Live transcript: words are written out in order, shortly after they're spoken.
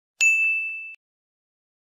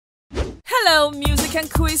Hello, music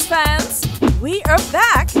and quiz fans! We are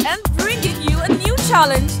back and bringing you a new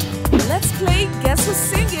challenge. Let's play Guess Who's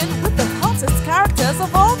Singing with the hottest characters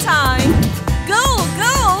of all time. Go,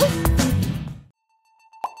 go!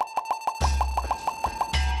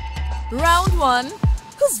 Round 1.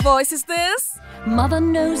 Whose voice is this? Mother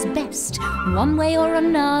knows best. One way or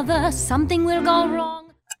another, something will go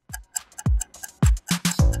wrong.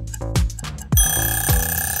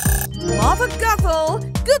 Mother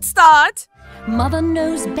Guthel. Good start. Mother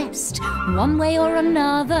knows best. One way or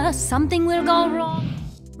another, something will go wrong.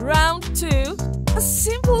 Round 2. A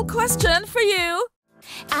simple question for you.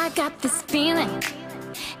 I got this feeling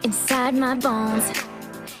inside my bones.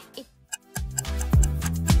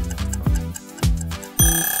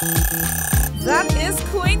 That is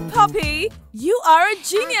Queen Poppy. You are a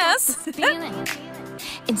genius. Feeling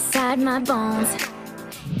inside my bones.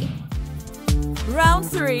 Round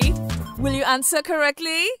 3. Will you answer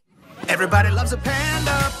correctly? Everybody loves a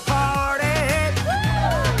panda party.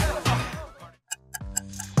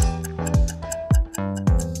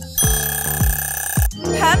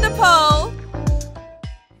 Panda Po.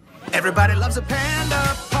 Everybody loves a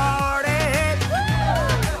panda party.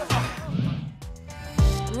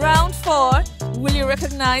 Round 4. Will you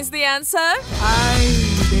recognize the answer? Ay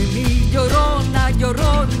de mi llorona,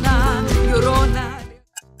 llorona, llorona.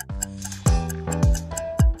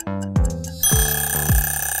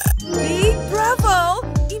 Big bravo!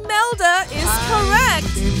 Imelda is correct.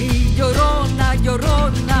 Ay de mi llorona,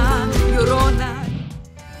 llorona, llorona.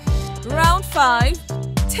 Round 5.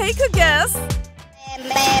 Take a guess.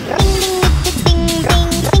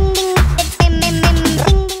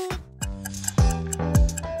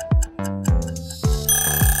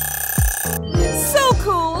 So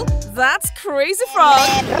cool! That's Crazy Frog.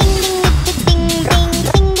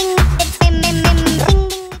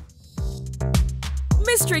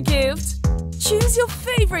 Mystery gift. Choose your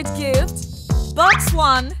favorite gift. Box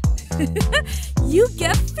 1. You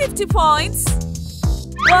get 50 points.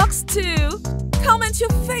 Box 2. Comment your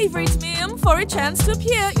favorite meme for a chance to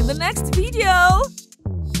appear in the next video.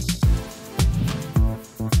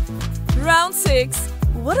 Round 6.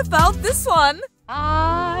 What about this one?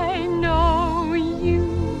 I know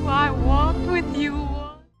you, I walk with you.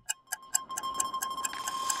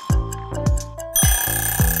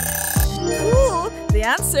 Cool! The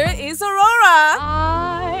answer is Aurora.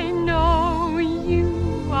 I know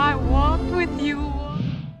you, I walk with you.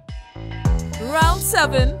 Round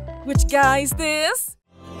 7. Which guy is this?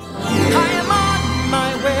 I am on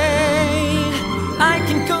my way. I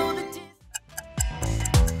can go the distance.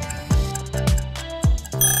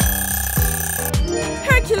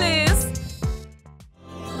 Hercules.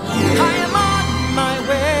 I am on my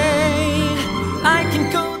way. I can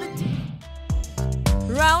go the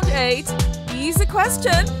distance. Round 8. Easy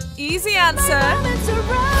question, easy answer.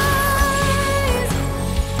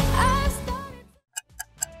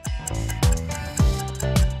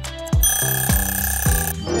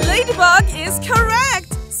 Ladybug is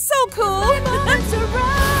correct. So cool.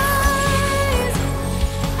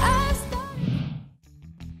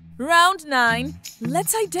 Round 9.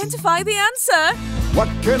 Let's identify the answer. What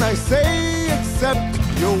can I say except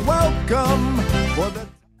you're welcome for the...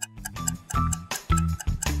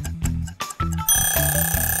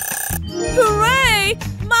 Hooray!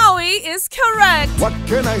 Maui is correct. What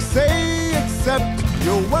can I say except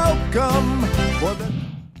you're welcome for the...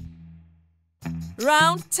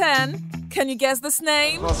 Round 10. Can you guess this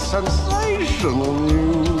name? A sensational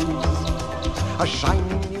news, a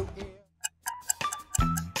shiny new ear.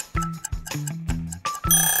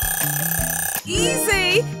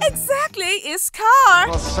 Easy! Exactly, is Car.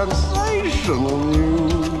 A sensational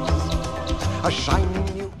news, a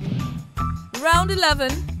shiny new ear. Round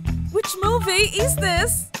 11. Which movie is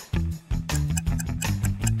this?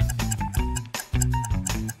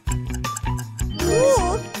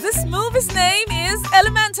 Cool! This movie's name is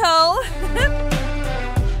Elemental.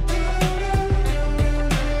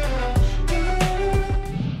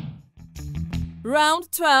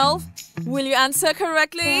 Round 12. Will you answer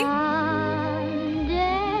correctly? One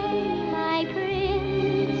day my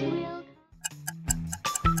prince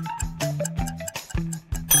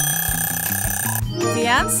will The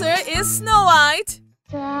answer is Snow White.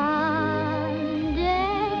 someday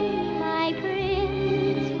my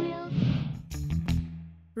prince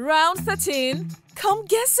will. Round 13. Come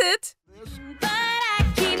guess it. But I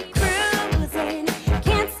keep cruising,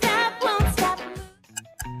 can't stop, won't stop.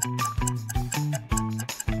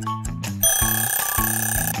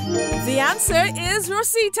 The answer is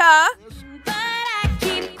Rosita. But I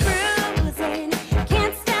keep cruising,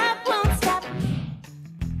 can't stop, won't stop.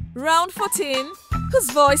 Round 14.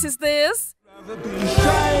 Whose voice is this?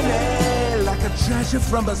 Shiny like a treasure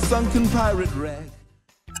from a sunken pirate wreck.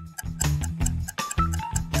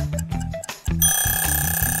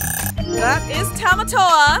 That is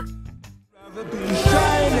Tamatoa.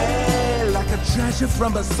 Shiny like a treasure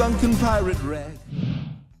from a sunken pirate wreck.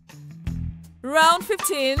 Round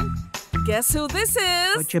 15. Guess who this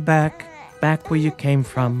is? Put you back where you came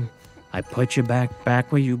from. I put you back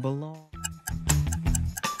where you belong.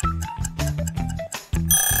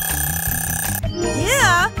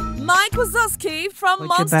 Yeah, Mike Wazowski from Put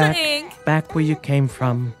Monster you Inc. back where you came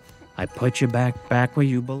from. I put you back where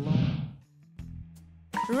you belong.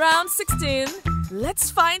 Round 16.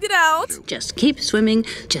 Let's find it out. Just keep swimming,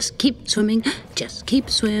 just keep swimming, just keep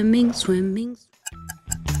swimming, swimming.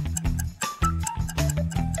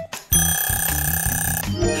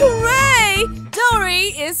 Hooray!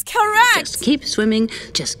 Dory is correct. Just keep swimming,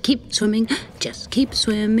 just keep swimming, just keep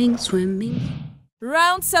swimming, swimming.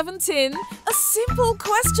 Round 17. A simple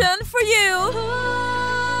question for you.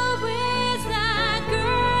 Who is that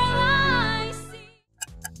girl I see?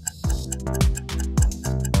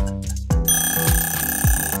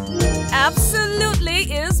 Absolutely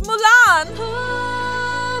is Mulan. Who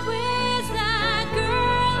is that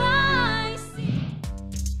girl I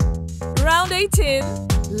see? Round 18.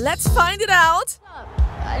 Let's find it out.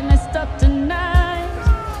 I messed up tonight.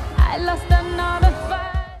 I lost another fight.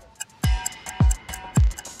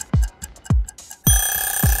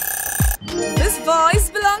 This voice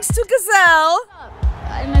belongs to Gazelle.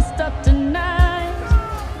 I messed up tonight.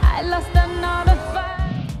 I lost another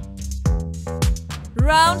fight.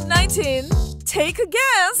 Round 19. Take a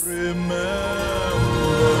guess. Remember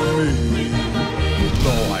me.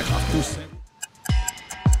 Though I have to say.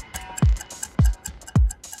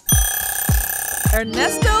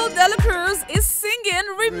 Ernesto de la Cruz is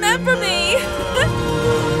singing Remember Me.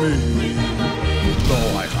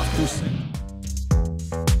 Though I have to say.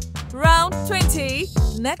 Round 20.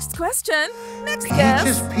 Next question. Next guess.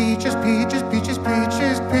 Peaches, peaches, peaches,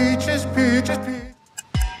 peaches, peaches, peaches, peaches.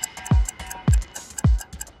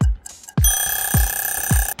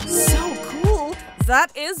 So cool.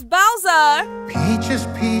 That is Bowser. Peaches,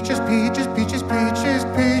 peaches, peaches, peaches, peaches,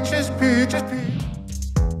 peaches, peaches, peaches.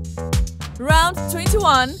 Round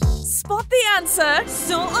 21. Spot the answer.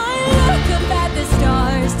 So I look up at the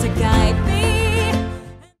stars to guide me.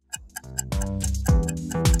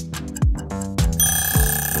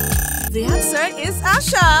 The answer is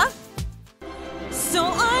Asha. So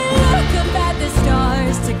I look up at the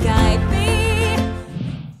stars to guide me.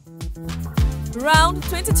 Round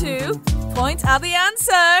 22. Point at the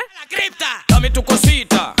answer. Dame tu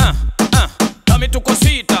cosita, dame tu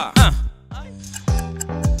cosita,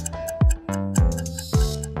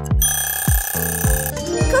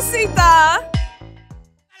 Cosita.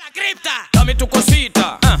 Dame tu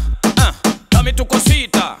cosita, dame tu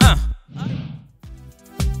cosita.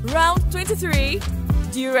 Round 23.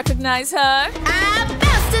 Do you recognize her? I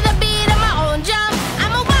bounce to the beat of my own jump.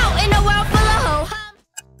 I'm a wow in a world full of ho-hum.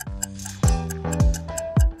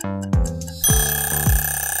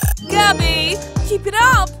 Gabby. Keep it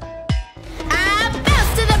up. I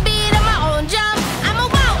bounce to the beat of my own jump. I'm a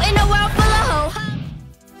wow in a world full of ho-hum.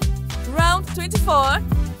 Round 24.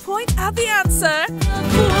 Point at the answer.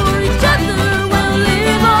 For each other we'll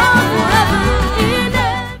live on forever in it.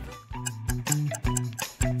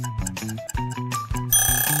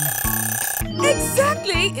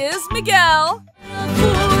 Exactly is Miguel.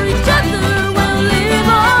 For each other we'll live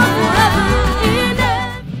on forever in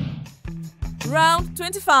it. Round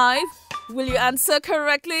 25. Will you answer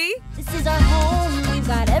correctly? This is our home, we've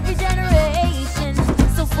got every generation,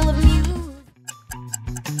 so full of music.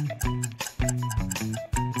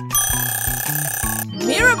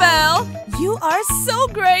 Mirabelle, you are so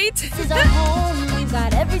great. This is our home, we've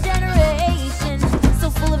got every generation, so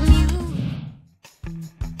full of music.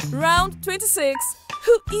 Round 26.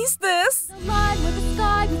 Who is this? The line where the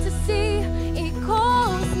sky meets the sea, it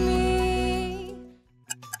calls me.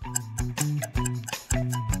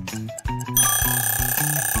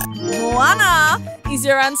 Moana. Is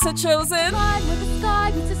your answer chosen? The line where the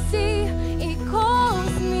sky meets the sea, it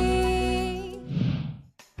calls me.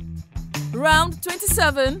 Round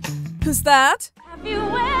 27. Who's that? Have you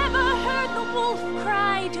ever heard the wolf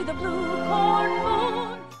cry to the blue corn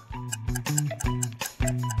moon?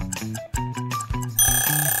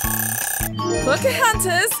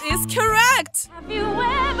 Pocahontas is correct. Have you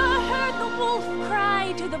ever heard the wolf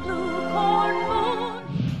cry to the blue corn moon?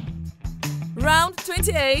 Round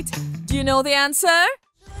 28. Do you know the answer?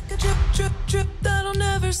 Like a drip, drip, drip that'll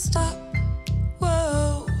never stop.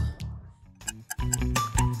 Whoa.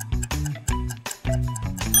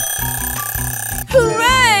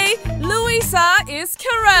 Hooray! Louisa is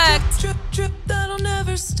correct. Drip, drip, that'll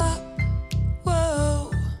never stop.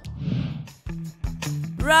 Whoa.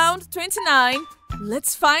 Round 29.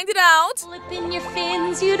 Let's find it out. Flip in your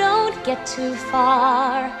fins, you don't get too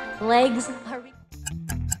far. Legs, hurry.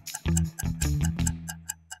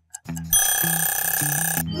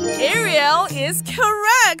 Ariel is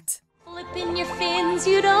correct. Flip in your fins,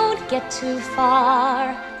 you don't get too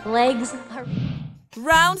far. Legs, hurry.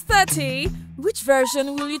 Round 30. Which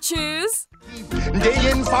version will you choose?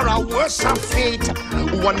 They in for a worse of fate.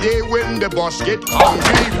 One day when the boss get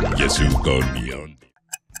hungry. Yes, you got me on.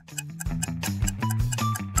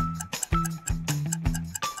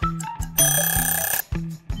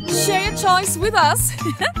 Share your choice with us.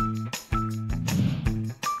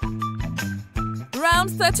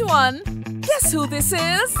 Round 31. Guess who this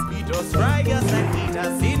is?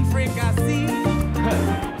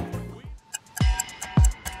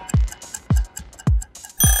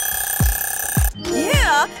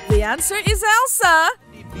 Yeah, the answer is Elsa.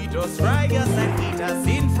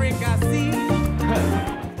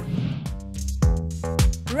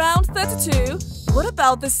 Round 32. What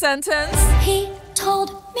about this sentence? He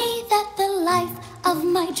told me that the life of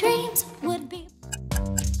my dreams would be.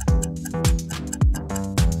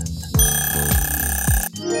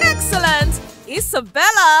 Excellent!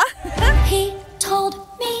 Isabella! He told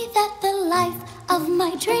me that the life of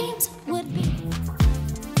my dreams would be.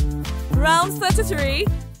 Round 33.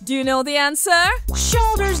 Do you know the answer?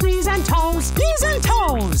 Shoulders, knees and toes, knees and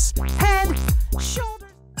toes. Head,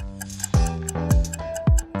 shoulders.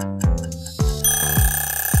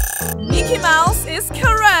 Mickey Mouse is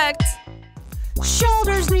correct.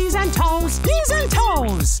 Shoulders, knees and toes, knees and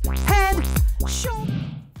toes. Head, shoulders.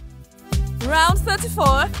 Round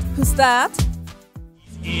 34. Who's that?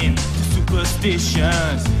 In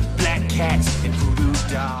superstitions, black cats and voodoo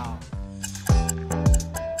dolls.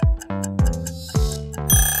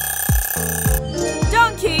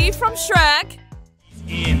 Donkey from Shrek.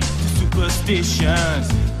 In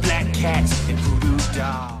superstitions, black cats and voodoo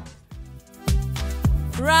dolls.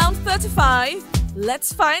 Round 35.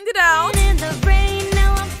 Let's find it out. In the rain,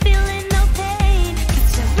 now I'm feeling no pain.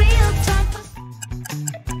 It's a real type of.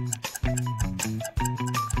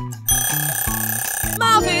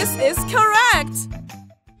 Marvis is correct.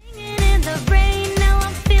 In the rain, now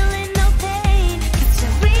I'm feeling no pain. It's a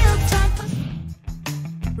real type of.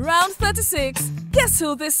 Round 36. Guess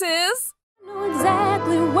who this is? I know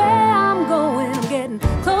exactly where I'm going. I'm getting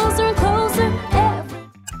closer and closer every.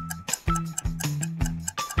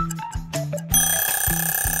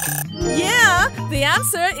 Yeah, the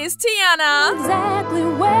answer is Tiana. Exactly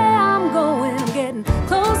where I'm going. I'm getting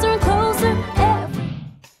closer and closer every.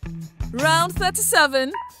 Round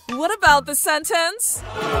 37. What about the sentence?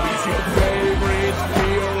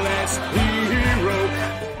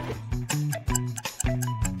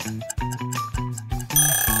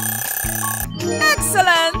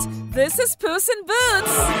 Excellent! This is Puss in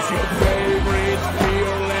Boots.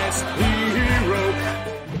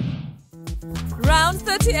 Round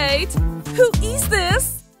 38. Who is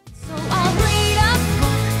this? So I'll read a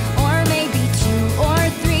book, or maybe 2 or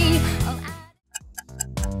 3.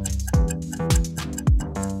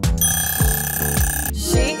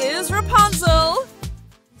 She is Rapunzel.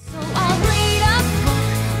 So I'll read a book,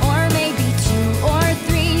 or maybe 2 or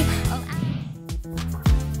 3.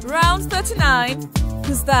 Round 39.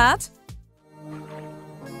 Who's that?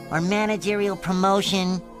 Or managerial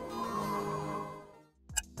promotion.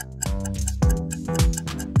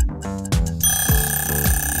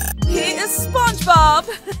 He is SpongeBob.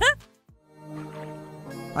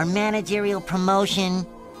 Or managerial promotion.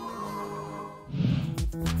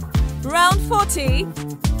 Round 40.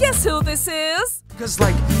 Guess who this is? 'Cause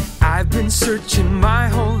like I've been searching my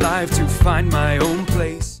whole life to find my own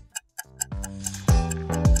place.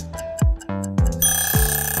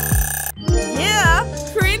 Yeah,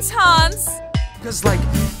 Prince Hans. 'Cause like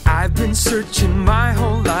I've been searching my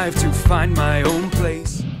whole life to find my own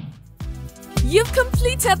place. You've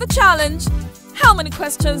completed the challenge. How many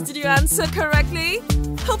questions did you answer correctly?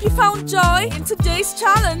 Hope you found joy in today's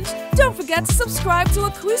challenge. Don't forget to subscribe to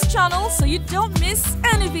our quiz channel so you don't miss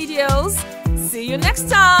any videos. See you next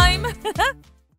time!